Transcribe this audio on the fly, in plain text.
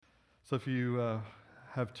So if you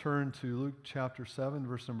have turned to Luke chapter 7,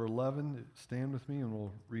 verse number 11, stand with me and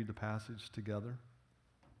we'll read the passage together.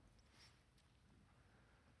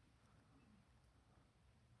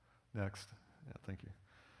 Next. Yeah, thank you.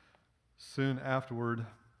 Soon afterward,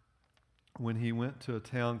 when he went to a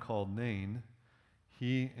town called Nain,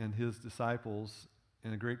 he and his disciples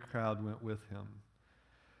and a great crowd went with him.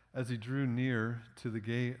 As he drew near to the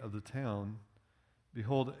gate of the town,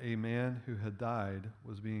 behold, a man who had died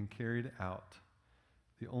was being carried out,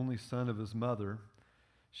 the only son of his mother.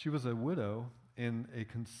 She was a widow, and a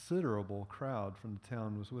considerable crowd from the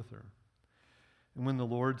town was with her. And when the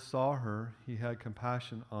Lord saw her, he had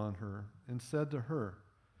compassion on her and said to her,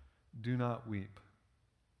 "Do not weep."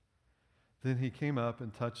 Then he came up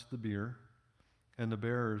and touched the bier, and the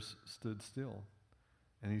bearers stood still.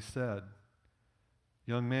 And he said,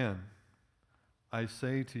 "Young man, I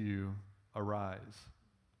say to you, arise."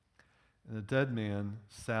 And the dead man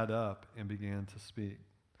sat up and began to speak.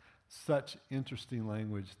 Such interesting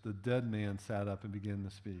language. The dead man sat up and began to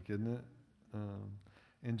speak, isn't it?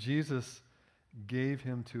 And Jesus gave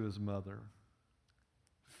him to his mother.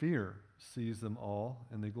 Fear seized them all,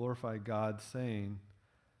 and they glorified God, saying,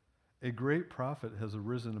 "A great prophet has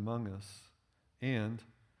arisen among us, and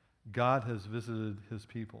God has visited his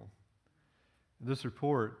people." And this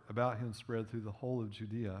report about him spread through the whole of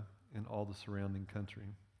Judea and all the surrounding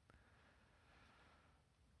country.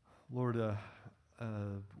 Lord,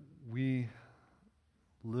 we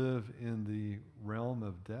live in the realm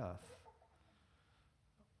of death.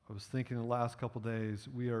 I was thinking the last couple days,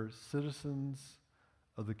 we are citizens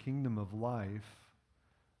of the kingdom of life,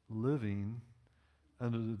 living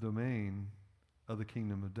under the domain of the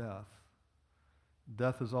kingdom of death.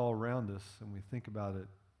 Death is all around us, and we think about it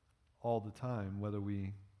all the time, whether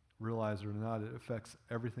we realize it or not. It affects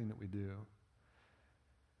everything that we do.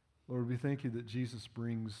 Lord, we thank you that Jesus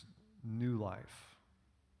brings new life.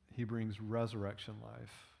 He brings resurrection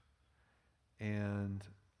life. And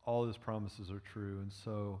all his promises are true. And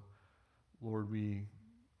so, Lord, we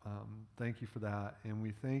thank you for that. And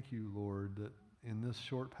we thank you, Lord, that in this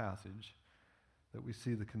short passage that we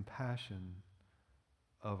see the compassion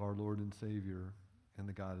of our Lord and Savior and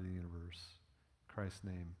the God of the universe. In Christ's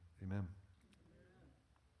name, amen.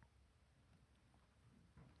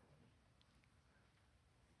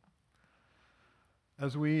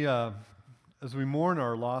 As we mourn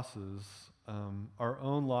our losses, our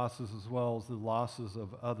own losses as well as the losses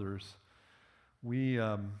of others,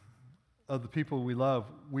 of the people we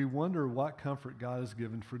love, we wonder what comfort God has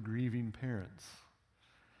given for grieving parents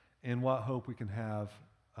and what hope we can have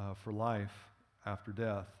for life after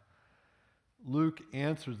death. Luke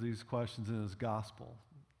answers these questions in his gospel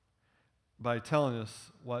by telling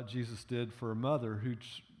us what Jesus did for a mother who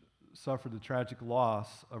suffered the tragic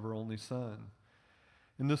loss of her only son.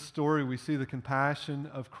 In this story, we see the compassion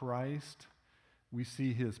of Christ. We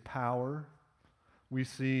see his power. We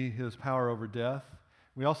see his power over death.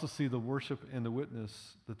 We also see the worship and the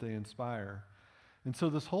witness that they inspire. And so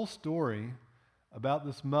this whole story about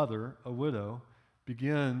this mother, a widow,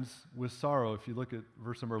 begins with sorrow. If you look at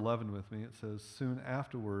verse number 11 with me, it says, "Soon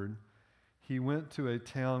afterward, he went to a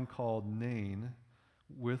town called Nain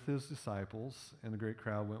with his disciples, and a great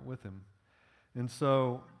crowd went with him." And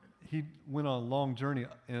so he went on a long journey,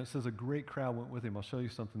 and it says a great crowd went with him. I'll show you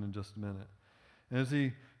something in just a minute. And as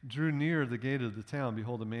he drew near the gate of the town,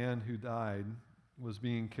 behold, a man who died was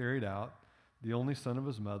being carried out, the only son of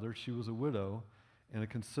his mother. She was a widow, and a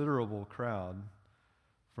considerable crowd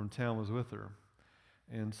from town was with her.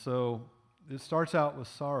 And so it starts out with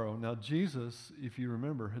sorrow. Now, Jesus, if you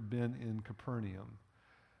remember, had been in Capernaum.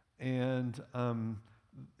 And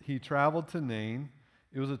he traveled to Nain.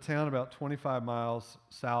 It was a town about 25 miles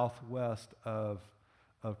southwest of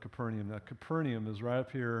Capernaum. Now, Capernaum is right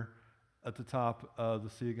up here at the top of the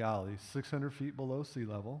Sea of Galilee, 600 feet below sea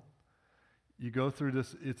level. You go through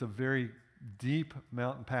this, it's a very deep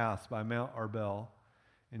mountain pass by Mount Arbel,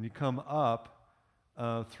 and you come up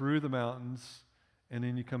through the mountains, and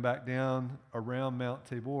then you come back down around Mount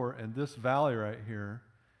Tabor, and this valley right here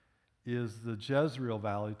is the Jezreel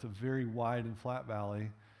Valley. It's a very wide and flat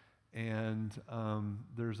valley, and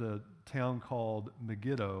there's a town called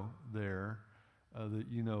Megiddo there that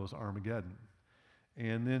you know is Armageddon.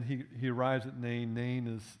 And then he arrives at Nain. Nain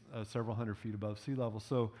is several hundred feet above sea level.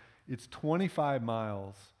 So it's 25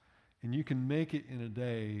 miles, and you can make it in a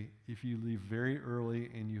day if you leave very early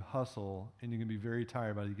and you hustle, and you can be very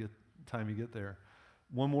tired by the time you get there.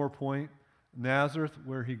 One more point, Nazareth,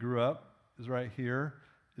 where he grew up, is right here.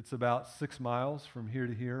 It's about 6 miles from here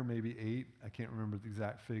to here, maybe 8. I can't remember the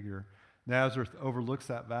exact figure. Nazareth overlooks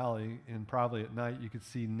that valley, and probably at night you could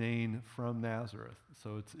see Nain from Nazareth.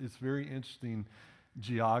 So it's very interesting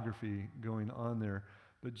geography going on there.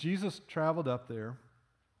 But Jesus traveled up there,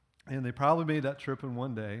 and they probably made that trip in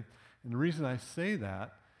one day. And the reason I say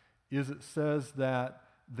that is it says that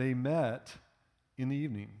they met in the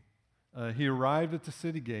evening. He arrived at the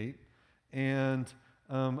city gate, and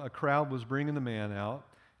a crowd was bringing the man out.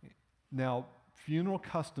 Now, funeral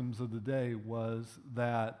customs of the day was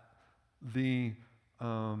that the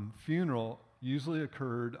funeral usually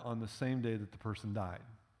occurred on the same day that the person died.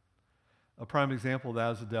 A prime example of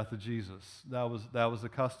that is the death of Jesus. That was the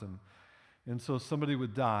custom. And so somebody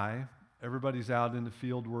would die, everybody's out in the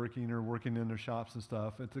field working or working in their shops and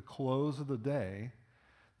stuff. At the close of the day,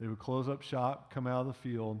 they would close up shop, come out of the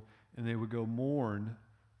field, and they would go mourn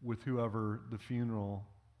with whoever the funeral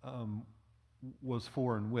was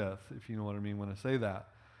for and with, if you know what I mean when I say that.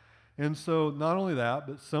 And so not only that,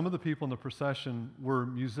 but some of the people in the procession were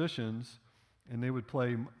musicians, and they would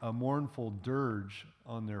play a mournful dirge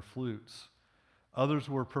on their flutes. Others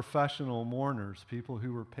were professional mourners, people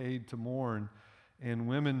who were paid to mourn, and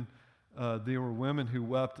women. They were women who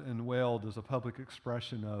wept and wailed as a public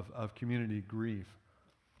expression of community grief.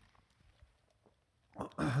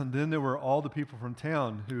 And then there were all the people from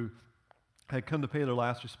town who had come to pay their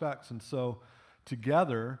last respects, and so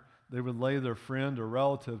together they would lay their friend or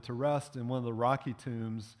relative to rest in one of the rocky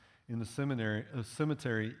tombs in the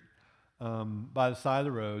cemetery by the side of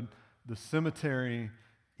the road. The cemetery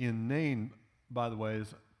in Nain, by the way,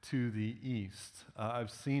 is to the east.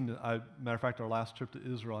 Matter of fact, our last trip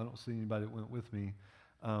to Israel, I don't see anybody that went with me.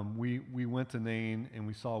 We went to Nain, and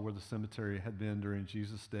we saw where the cemetery had been during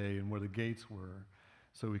Jesus' day and where the gates were,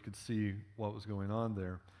 so we could see what was going on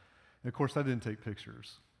there. And of course, I didn't take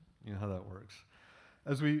pictures. You know how that works.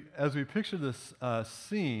 As we picture this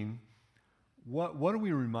scene, what are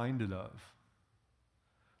we reminded of?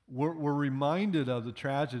 We're reminded of the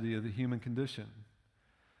tragedy of the human condition.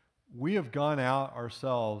 We have gone out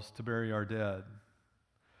ourselves to bury our dead,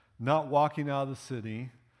 not walking out of the city,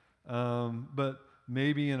 but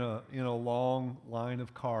maybe in a long line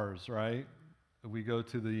of cars, right? We go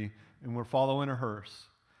and we're following a hearse.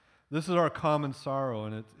 This is our common sorrow,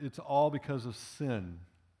 and it's all because of sin.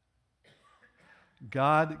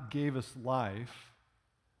 God gave us life,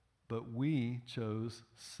 but we chose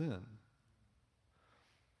sin.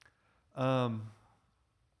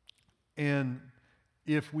 And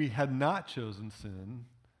if we had not chosen sin,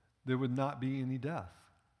 there would not be any death.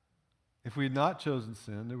 If we had not chosen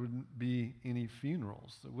sin, there wouldn't be any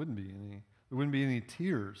funerals. There wouldn't be any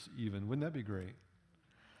tears even. Wouldn't that be great?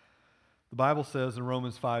 The Bible says in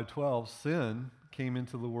Romans 5:12, sin came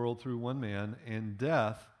into the world through one man, and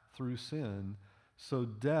death through sin. So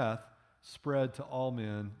death spread to all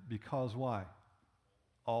men because why?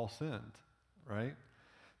 All sinned, right?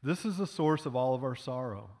 This is the source of all of our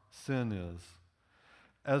sorrow. Sin is.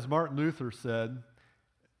 As Martin Luther said,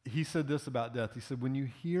 he said this about death. He said, when you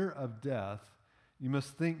hear of death, you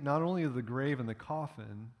must think not only of the grave and the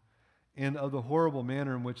coffin and of the horrible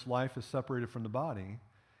manner in which life is separated from the body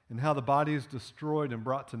and how the body is destroyed and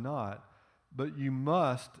brought to naught, but you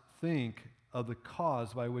must think of the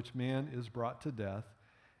cause by which man is brought to death,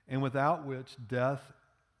 and without which death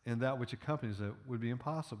and that which accompanies it would be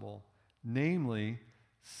impossible, namely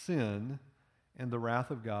sin and the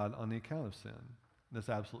wrath of God on the account of sin. That's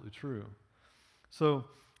absolutely true. So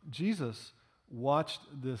Jesus watched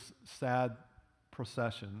this sad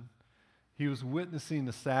procession. He was witnessing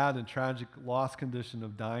the sad and tragic lost condition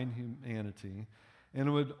of dying humanity, and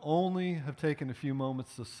it would only have taken a few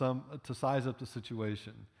moments to size up the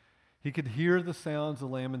situation. He could hear the sounds of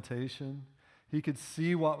lamentation. He could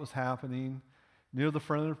see what was happening. Near the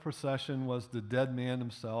front of the procession was the dead man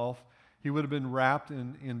himself. He would have been wrapped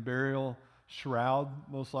in burial shroud,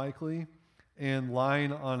 most likely, and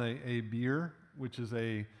lying on a bier, which is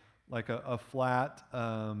a flat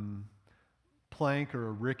plank or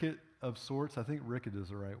a ricket of sorts. I think ricket is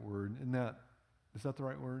the right word. Is that the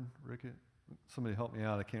right word, ricket? Somebody help me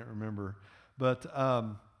out. I can't remember. But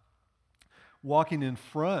walking in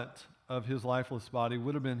front of his lifeless body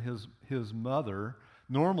would have been his mother.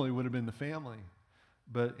 Normally would have been the family.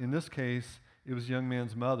 But in this case, it was the young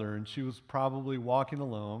man's mother, and she was probably walking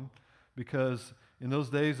alone because in those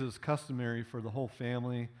days it was customary for the whole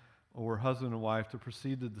family or husband and wife to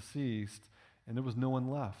precede the deceased, and there was no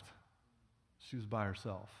one left. She was by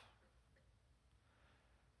herself.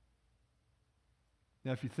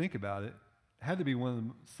 Now, if you think about it, it had to be one of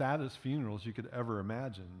the saddest funerals you could ever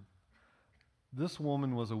imagine. This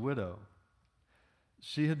woman was a widow.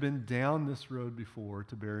 She had been down this road before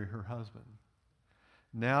to bury her husband.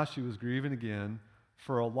 Now she was grieving again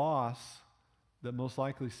for a loss that most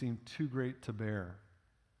likely seemed too great to bear.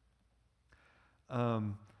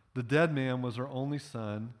 The dead man was her only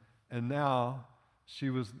son, and now she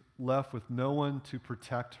was left with no one to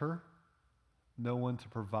protect her, no one to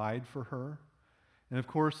provide for her. And of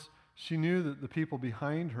course, she knew that the people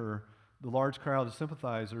behind her, the large crowd of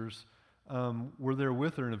sympathizers, were there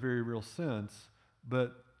with her in a very real sense,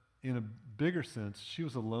 but in a bigger sense, she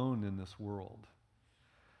was alone in this world.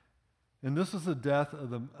 And this is the death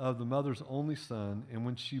of the mother's only son, and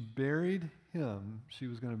when she buried him, she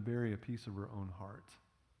was going to bury a piece of her own heart.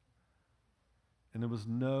 And there was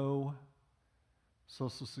no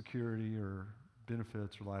Social Security or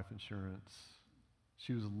benefits or life insurance.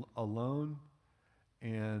 She was alone,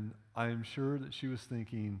 and I am sure that she was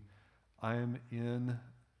thinking, I am in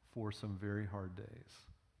for some very hard days.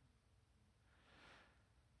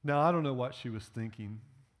 Now, I don't know what she was thinking.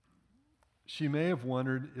 She may have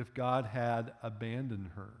wondered if God had abandoned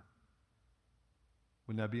her.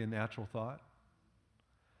 Wouldn't that be a natural thought?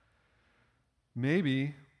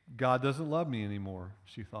 Maybe God doesn't love me anymore,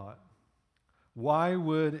 she thought. Why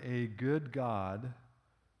would a good God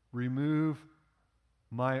remove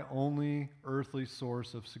my only earthly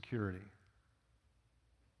source of security?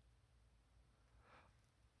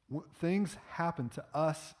 Things happen to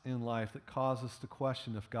us in life that cause us to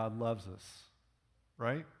question if God loves us,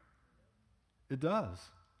 right? It does.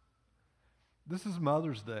 This is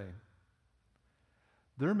Mother's Day.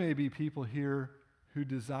 There may be people here who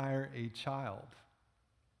desire a child.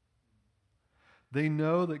 They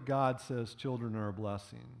know that God says children are a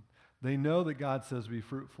blessing. They know that God says be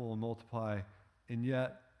fruitful and multiply, and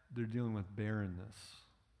yet they're dealing with barrenness.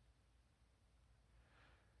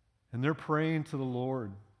 And they're praying to the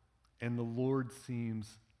Lord, and the Lord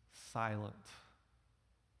seems silent.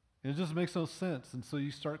 And it just makes no sense. And so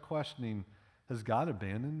you start questioning, has God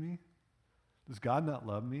abandoned me? Does God not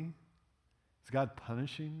love me? Is God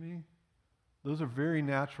punishing me? Those are very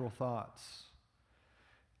natural thoughts.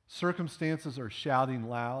 Circumstances are shouting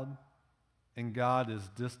loud, and God is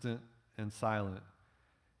distant and silent.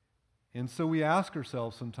 And so we ask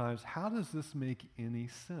ourselves sometimes, how does this make any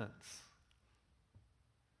sense?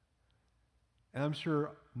 And I'm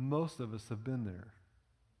sure most of us have been there.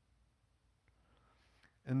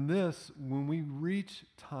 And this, when we reach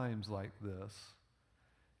times like this,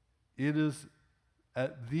 it is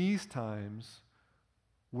at these times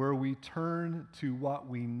where we turn to what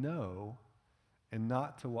we know and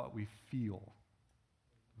not to what we feel.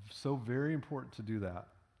 So very important to do that.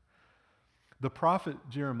 The prophet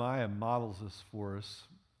Jeremiah models this for us.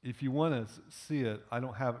 If you want to see it, I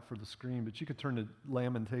don't have it for the screen, but you can turn to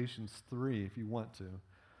Lamentations 3 if you want to.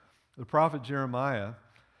 The prophet Jeremiah,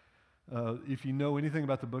 if you know anything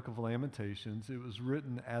about the book of Lamentations, it was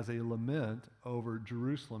written as a lament over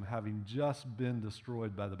Jerusalem having just been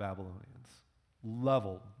destroyed by the Babylonians.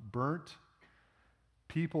 Leveled, burnt,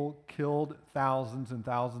 people killed, thousands and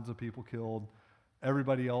thousands of people killed,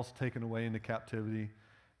 everybody else taken away into captivity.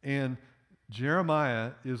 And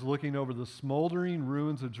Jeremiah is looking over the smoldering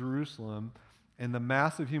ruins of Jerusalem and the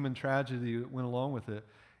massive human tragedy that went along with it.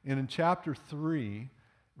 And in chapter 3,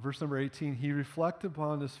 verse number 18, he reflected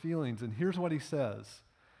upon his feelings, and here's what he says.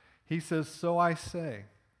 He says, "So I say,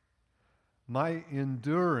 my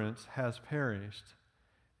endurance has perished,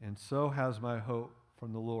 and so has my hope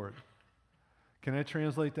from the Lord." Can I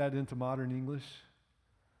translate that into modern English?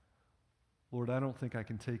 Lord, I don't think I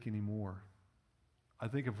can take any more. I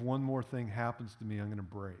think if one more thing happens to me, I'm going to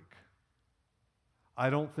break. I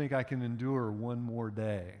don't think I can endure one more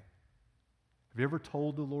day. Have you ever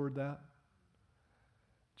told the Lord that?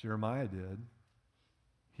 Jeremiah did.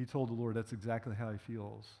 He told the Lord that's exactly how he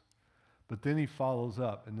feels. But then he follows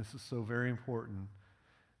up, and this is so very important,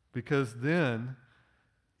 because then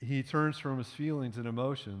he turns from his feelings and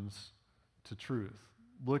emotions to truth.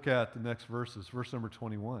 Look at the next verses, verse number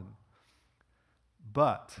 21.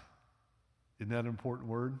 But, isn't that an important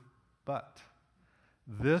word? But,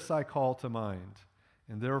 this I call to mind,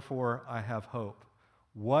 and therefore I have hope.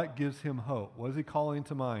 What gives him hope? What is he calling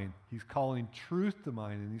to mind? He's calling truth to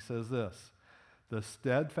mind, and he says this: the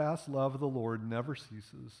steadfast love of the Lord never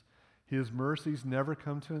ceases. His mercies never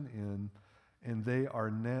come to an end, and they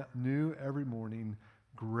are new every morning.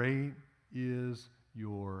 Great is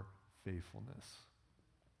your faithfulness.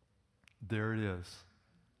 There it is.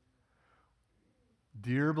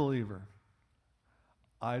 Dear believer,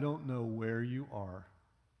 I don't know where you are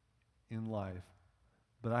in life,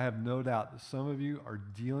 but I have no doubt that some of you are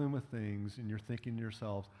dealing with things and you're thinking to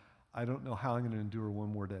yourselves, I don't know how I'm going to endure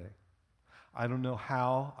one more day. I don't know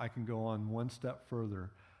how I can go on one step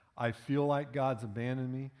further. I feel like God's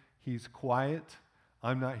abandoned me. He's quiet.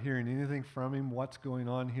 I'm not hearing anything from him. What's going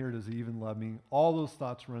on here? Does he even love me? All those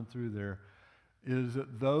thoughts run through there. It is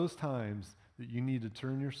at those times that you need to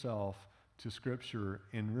turn yourself to Scripture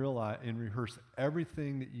and realize and rehearse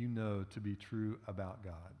everything that you know to be true about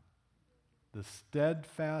God. The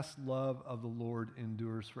steadfast love of the Lord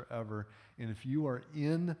endures forever. And if you are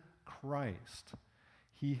in Christ,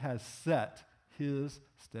 he has set his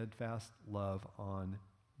steadfast love on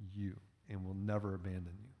you and will never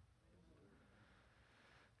abandon you.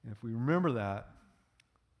 And if we remember that,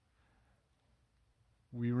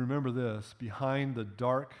 we remember this: behind the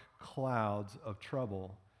dark clouds of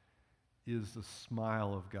trouble is the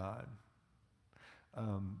smile of God.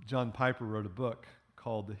 John Piper wrote a book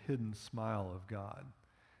called The Hidden Smile of God.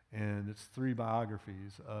 And it's 3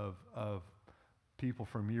 biographies of people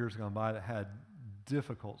from years gone by that had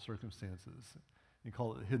difficult circumstances. He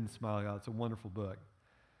called it The Hidden Smile of God. It's a wonderful book.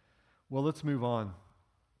 Well, let's move on.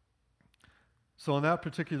 So on that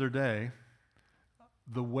particular day,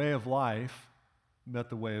 the way of life met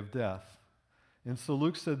the way of death. And so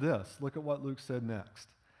Luke said this. Look at what Luke said next.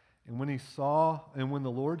 And when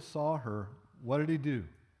the Lord saw her, what did he do?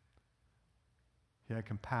 He had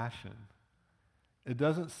compassion. It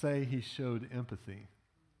doesn't say he showed empathy.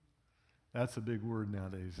 That's a big word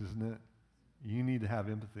nowadays, isn't it? You need to have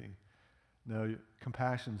empathy. No,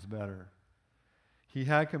 compassion's better. He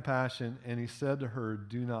had compassion, and he said to her,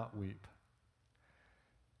 "Do not weep."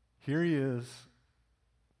 Here he is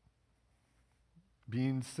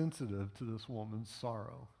being sensitive to this woman's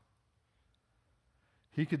sorrow.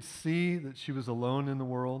 He could see that she was alone in the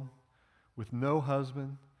world with no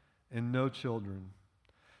husband and no children.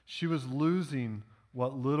 She was losing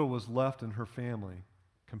what little was left in her family: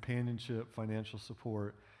 companionship, financial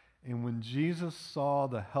support. And when Jesus saw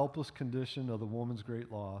the helpless condition of the woman's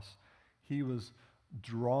great loss, he was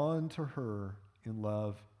drawn to her in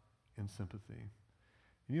love and sympathy.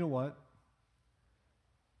 And you know what?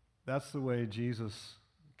 That's the way Jesus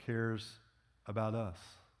cares about us.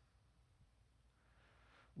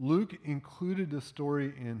 Luke included this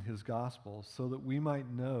story in his gospel so that we might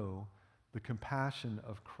know the compassion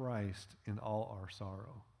of Christ in all our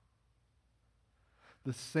sorrow.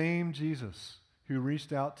 The same Jesus who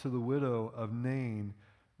reached out to the widow of Nain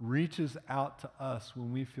reaches out to us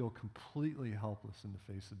when we feel completely helpless in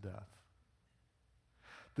the face of death.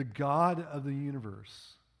 The God of the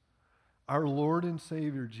universe, our Lord and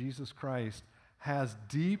Savior Jesus Christ, has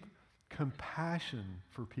deep compassion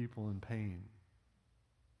for people in pain.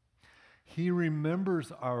 He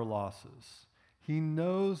remembers our losses. He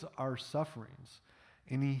knows our sufferings,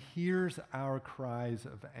 and he hears our cries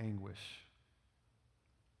of anguish.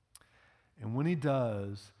 And when he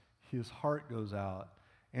does, his heart goes out.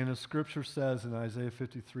 And as Scripture says in Isaiah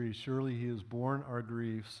 53, surely he has borne our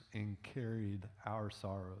griefs and carried our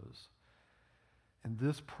sorrows. And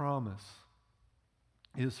this promise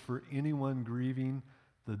is for anyone grieving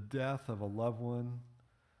the death of a loved one,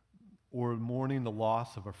 or mourning the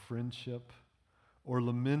loss of a friendship, or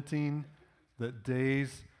lamenting that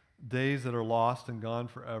days that are lost and gone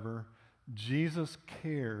forever. Jesus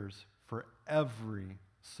cares for every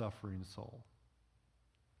suffering soul.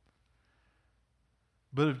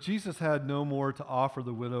 But if Jesus had no more to offer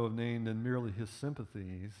the widow of Nain than merely his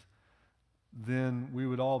sympathies, then we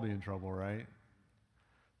would all be in trouble, right?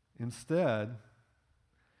 Instead,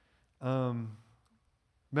 matter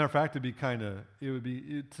of fact,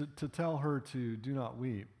 to tell her to do not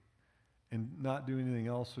weep and not do anything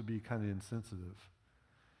else would be kind of insensitive.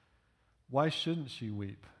 Why shouldn't she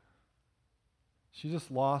weep? She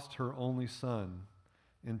just lost her only son,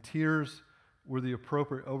 and tears were the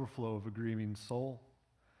appropriate overflow of a grieving soul.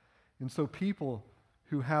 And so people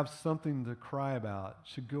who have something to cry about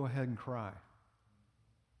should go ahead and cry.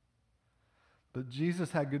 But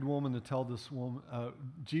Jesus had good reason to tell this woman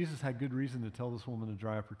to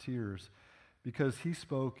dry up her tears, because he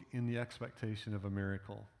spoke in the expectation of a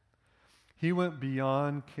miracle. He went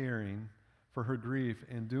beyond caring for her grief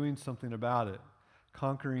and doing something about it,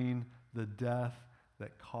 conquering the death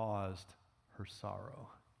that caused her sorrow.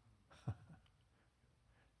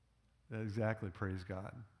 Exactly, praise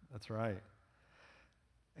God. That's right.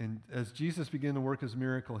 And as Jesus began to work his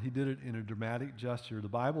miracle, he did it in a dramatic gesture. The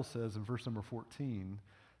Bible says in verse number 14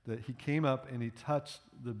 that he came up and he touched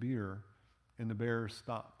the bier, and the bearer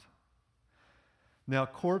stopped. Now,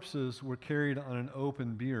 corpses were carried on an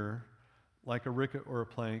open bier, like a ricket or a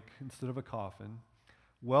plank, instead of a coffin.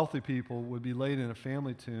 Wealthy people would be laid in a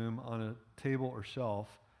family tomb on a table or shelf.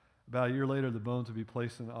 About a year later, the bones would be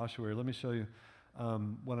placed in an ossuary. Let me show you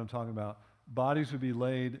what I'm talking about. Bodies would be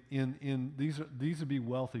laid these would be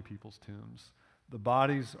wealthy people's tombs. The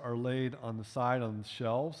bodies are laid on the side on the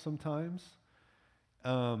shelves sometimes,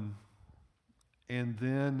 And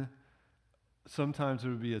then sometimes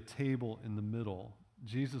there would be a table in the middle.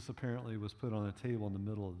 Jesus apparently was put on a table in the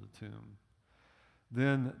middle of the tomb.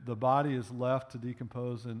 Then the body is left to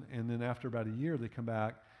decompose, and then after about a year they come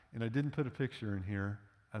back, and I didn't put a picture in here,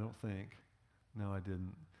 I don't think. No, I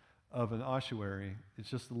didn't. Of an ossuary. It's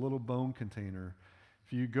just a little bone container.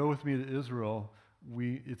 If you go with me to Israel,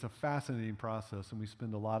 it's a fascinating process, and we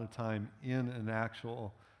spend a lot of time in an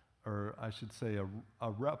actual, or I should say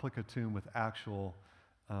a replica tomb with actual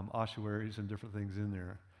ossuaries and different things in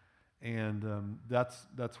there. And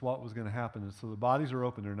that's what was going to happen. And so the bodies are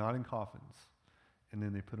open. They're not in coffins. And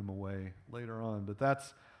then they put them away later on. But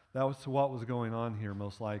that was what was going on here,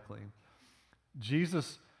 most likely.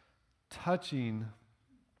 Jesus touching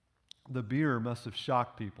the bier must have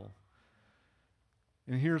shocked people.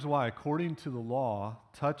 And here's why. According to the law,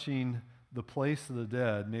 touching the place of the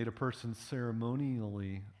dead made a person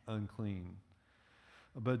ceremonially unclean.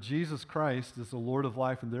 But Jesus Christ is the Lord of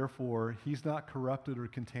life, and therefore he's not corrupted or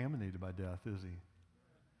contaminated by death, is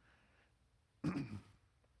he?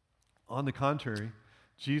 On the contrary,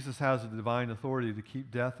 Jesus has the divine authority to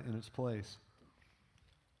keep death in its place.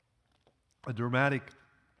 A dramatic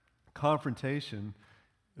confrontation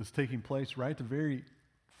is taking place right at the very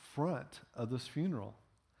front of this funeral.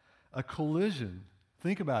 A collision.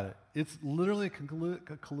 Think about it. It's literally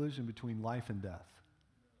a collision between life and death,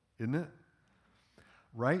 isn't it?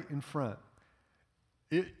 Right in front.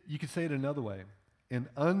 You could say it another way. An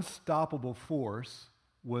unstoppable force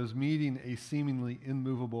was meeting a seemingly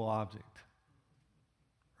immovable object.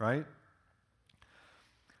 Right?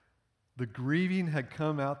 The grieving had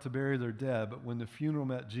come out to bury their dead, but when the funeral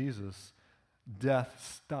met Jesus, death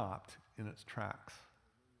stopped in its tracks.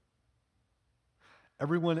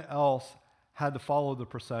 Everyone else had to follow the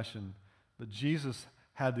procession, but Jesus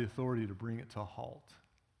had the authority to bring it to a halt.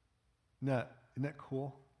 Isn't that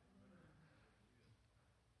cool?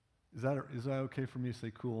 Is that okay for me to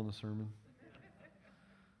say cool in the sermon?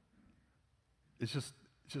 It's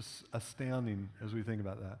just astounding as we think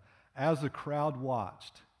about that. As the crowd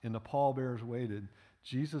watched and the pallbearers waited,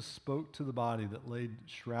 Jesus spoke to the body that lay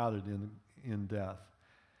shrouded in death.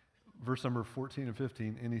 Verse number 14 and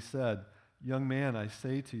 15, and he said, "Young man, I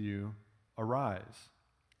say to you, arise."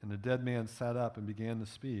 And the dead man sat up and began to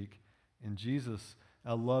speak. And Jesus,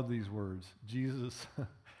 I love these words, Jesus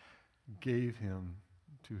gave him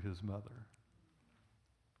to his mother.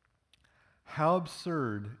 How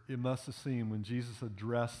absurd it must have seemed when Jesus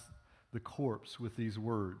addressed the corpse with these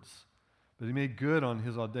words. But he made good on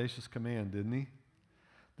his audacious command, didn't he?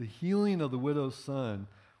 The healing of the widow's son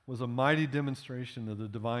was a mighty demonstration of the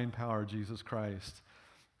divine power of Jesus Christ.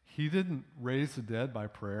 He didn't raise the dead by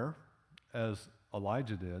prayer, as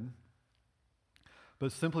Elijah did,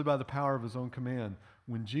 but simply by the power of his own command.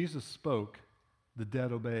 When Jesus spoke, the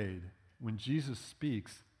dead obeyed. When Jesus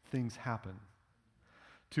speaks, things happen.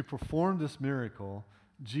 To perform this miracle,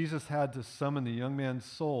 Jesus had to summon the young man's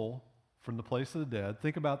soul from the place of the dead.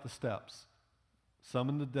 Think about the steps.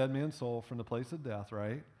 Summon the dead man's soul from the place of death,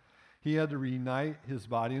 right? He had to reunite his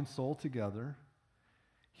body and soul together.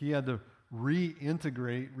 He had to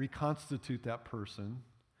reintegrate, reconstitute that person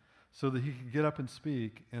so that he could get up and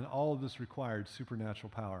speak, and all of this required supernatural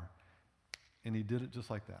power. And he did it just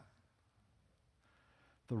like that.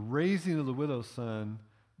 The raising of the widow's son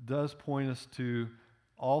does point us to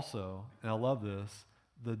also, and I love this,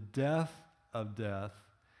 the death of death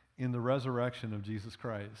in the resurrection of Jesus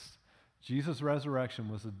Christ. Jesus' resurrection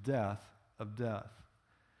was the death of death.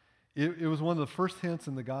 It was one of the first hints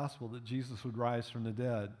in the gospel that Jesus would rise from the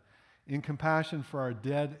dead. In compassion for our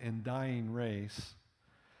dead and dying race,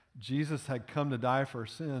 Jesus had come to die for our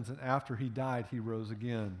sins, and after he died, he rose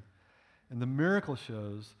again. And the miracle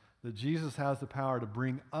shows that Jesus has the power to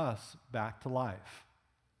bring us back to life.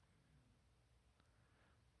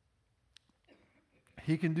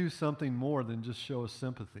 He can do something more than just show us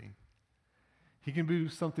sympathy. He can do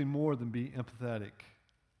something more than be empathetic.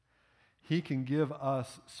 He can give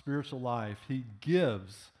us spiritual life. He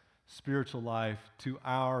gives spiritual life to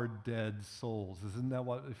our dead souls. Isn't that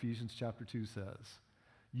what Ephesians chapter 2 says?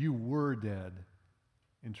 You were dead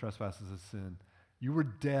in trespasses and sin. You were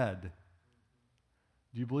dead.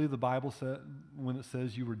 Do you believe the Bible said when it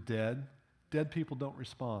says you were dead? Dead people don't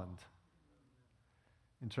respond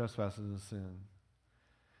in trespasses and sin.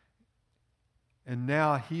 And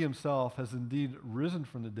now he himself has indeed risen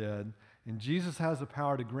from the dead, and Jesus has the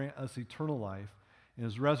power to grant us eternal life, and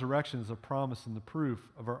his resurrection is a promise and the proof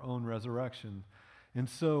of our own resurrection. And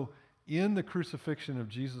so in the crucifixion of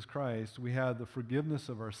Jesus Christ, we have the forgiveness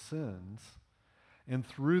of our sins, and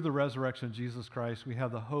through the resurrection of Jesus Christ, we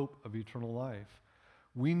have the hope of eternal life.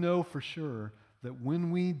 We know for sure that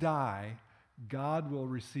when we die, God will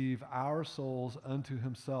receive our souls unto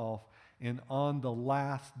himself, and on the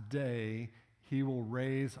last day, he will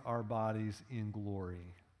raise our bodies in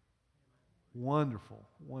glory. Wonderful,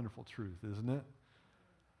 wonderful truth, isn't it?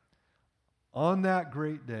 On that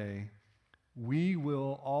great day, we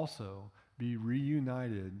will also be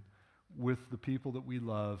reunited with the people that we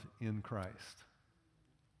love in Christ.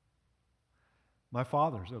 My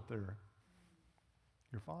father's up there.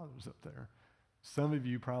 Your father's up there. Some of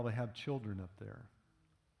you probably have children up there.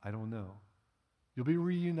 I don't know. You'll be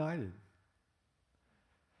reunited.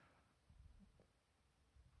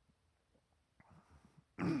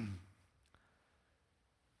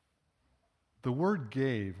 The word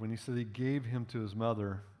gave, when he said he gave him to his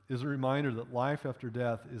mother, is a reminder that life after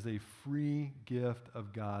death is a free gift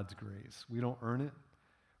of God's grace. We don't earn it.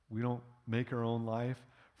 We don't make our own life.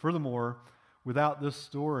 Furthermore, without this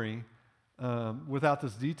story, without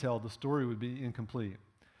this detail, the story would be incomplete.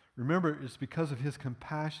 Remember, it's because of his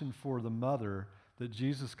compassion for the mother that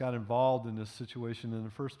Jesus got involved in this situation in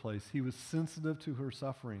the first place. He was sensitive to her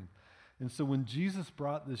suffering. And so when Jesus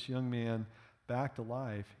brought this young man back to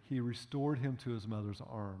life, he restored him to his mother's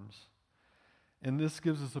arms. And this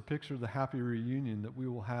gives us a picture of the happy reunion that we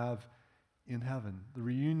will have in heaven, the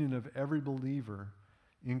reunion of every believer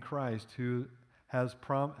in Christ who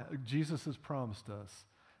Jesus has promised us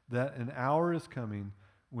that an hour is coming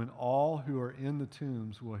when all who are in the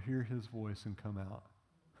tombs will hear his voice and come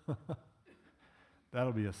out.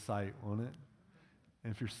 That'll be a sight, won't it?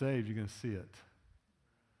 And if you're saved, you're going to see it.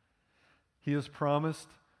 He has promised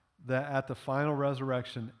that at the final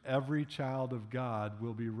resurrection, every child of God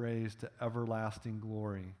will be raised to everlasting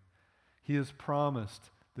glory. He has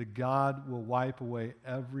promised that God will wipe away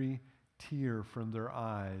every tear from their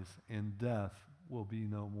eyes, and death will be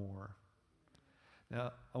no more.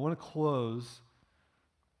 Now, I want to close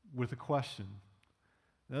with a question.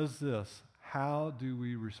 That is this: how do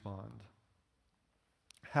we respond?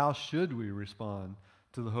 How should we respond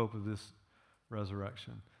to the hope of this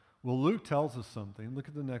resurrection? Well, Luke tells us something. Look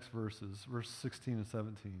at the next verses, verses 16 and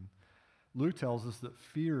 17. Luke tells us that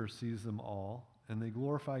fear seized them all, and they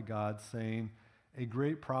glorify God, saying, "A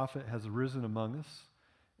great prophet has arisen among us,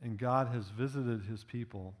 and God has visited his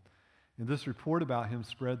people." And this report about him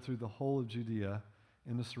spread through the whole of Judea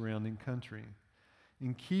and the surrounding country.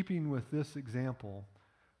 In keeping with this example,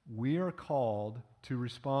 we are called to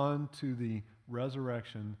respond to the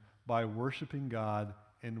resurrection by worshiping God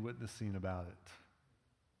and witnessing about it.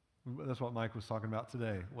 That's what Mike was talking about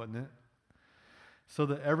today, wasn't it? So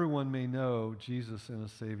that everyone may know Jesus in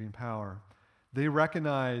his saving power. They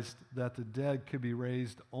recognized that the dead could be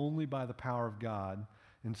raised only by the power of God,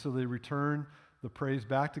 and so they returned the praise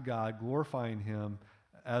back to God, glorifying him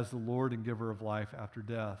as the Lord and giver of life after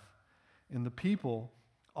death. And the people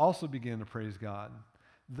also began to praise God.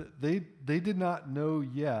 They did not know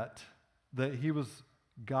yet that he was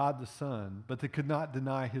God the Son, but they could not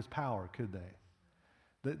deny his power, could they?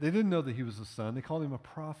 They didn't know that he was the Son. They called him a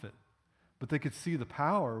prophet. But they could see the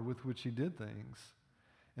power with which he did things.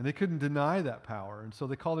 And they couldn't deny that power. And so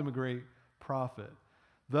they called him a great prophet.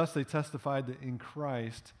 Thus, they testified that in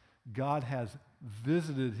Christ, God has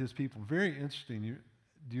visited his people. Very interesting.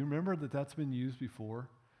 Do you remember that that's been used before?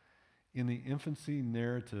 In the infancy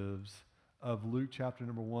narratives of Luke chapter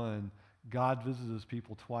number 1, God visited his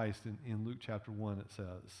people twice in Luke chapter 1, it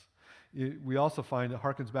says. We also find it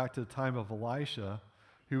harkens back to the time of Elisha,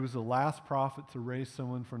 who was the last prophet to raise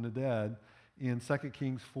someone from the dead. In 2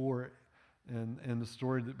 Kings 4, and the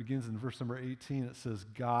story that begins in verse number 18, it says,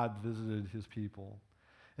 God visited his people.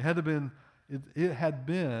 It had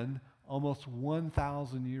been almost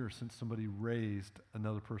 1,000 years since somebody raised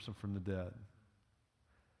another person from the dead.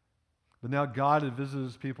 But now God had visited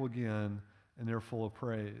his people again, and they're full of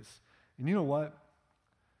praise. And you know what?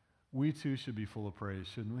 We too should be full of praise,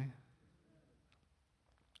 shouldn't we?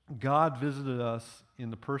 God visited us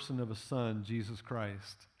in the person of his Son, Jesus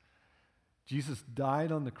Christ. Jesus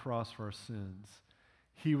died on the cross for our sins.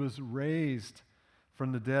 He was raised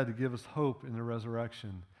from the dead to give us hope in the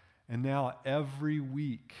resurrection. And now every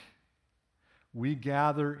week we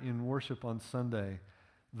gather in worship on Sunday,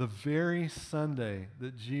 the very Sunday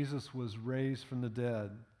that Jesus was raised from the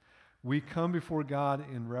dead. We come before God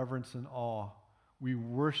in reverence and awe. We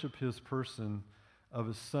worship his person of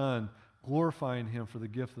his Son, glorifying him for the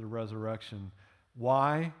gift of the resurrection.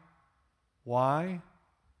 Why? Why?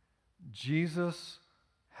 Jesus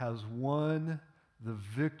has won the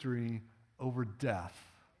victory over death.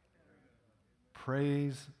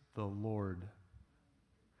 Praise the Lord.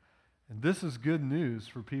 And this is good news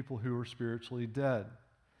for people who are spiritually dead,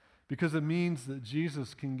 because it means that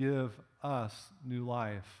Jesus can give us new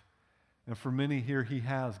life. And for many here, he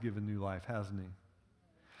has given new life, hasn't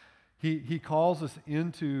he? He calls us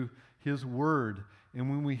into his word, and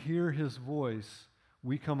when we hear his voice,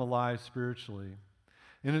 we come alive spiritually.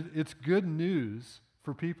 And it's good news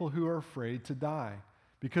for people who are afraid to die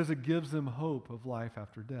because it gives them hope of life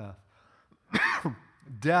after death.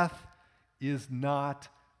 Death is not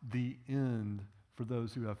the end for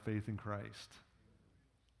those who have faith in Christ.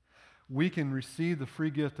 We can receive the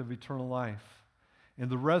free gift of eternal life. And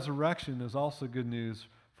the resurrection is also good news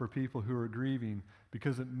for people who are grieving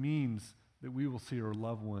because it means that we will see our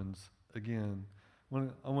loved ones again.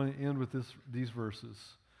 I want to end with these verses.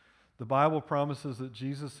 The Bible promises that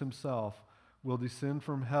Jesus himself will descend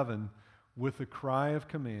from heaven with a cry of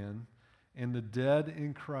command, and the dead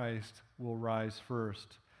in Christ will rise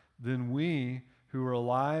first. Then we, who are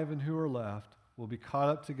alive and who are left, will be caught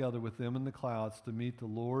up together with them in the clouds to meet the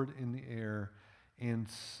Lord in the air, and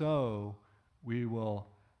so we will,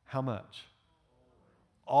 how much?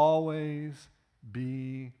 Always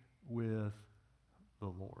be with the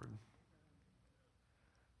Lord.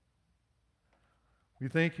 We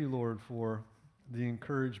thank you, Lord, for the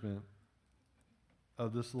encouragement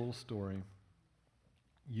of this little story.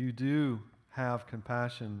 You do have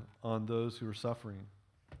compassion on those who are suffering.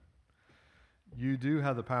 You do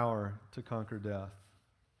have the power to conquer death.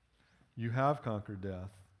 You have conquered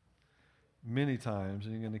death many times,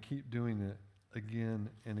 and you're going to keep doing it again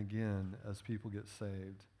and again as people get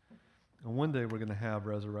saved. And one day we're going to have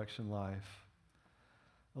resurrection life.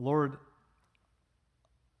 Lord,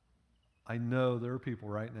 I know there are people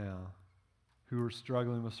right now who are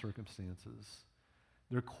struggling with circumstances.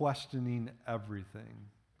 They're questioning everything.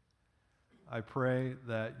 I pray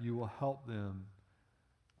that you will help them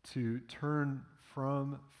to turn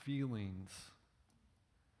from feelings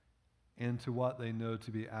into what they know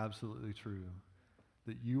to be absolutely true,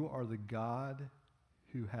 that you are the God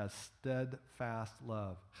who has steadfast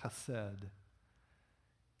love, chesed.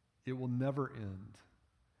 It will never end.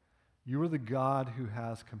 You are the God who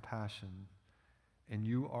has compassion, and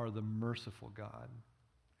you are the merciful God.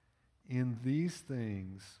 In these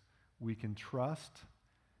things we can trust,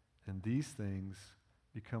 and these things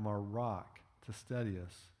become our rock to steady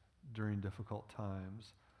us during difficult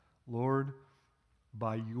times. Lord,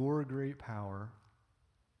 by your great power,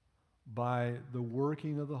 by the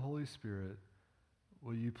working of the Holy Spirit,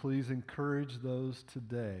 will you please encourage those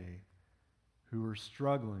today who are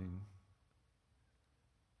struggling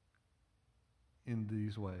in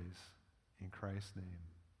these ways. In Christ's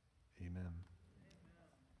name, amen.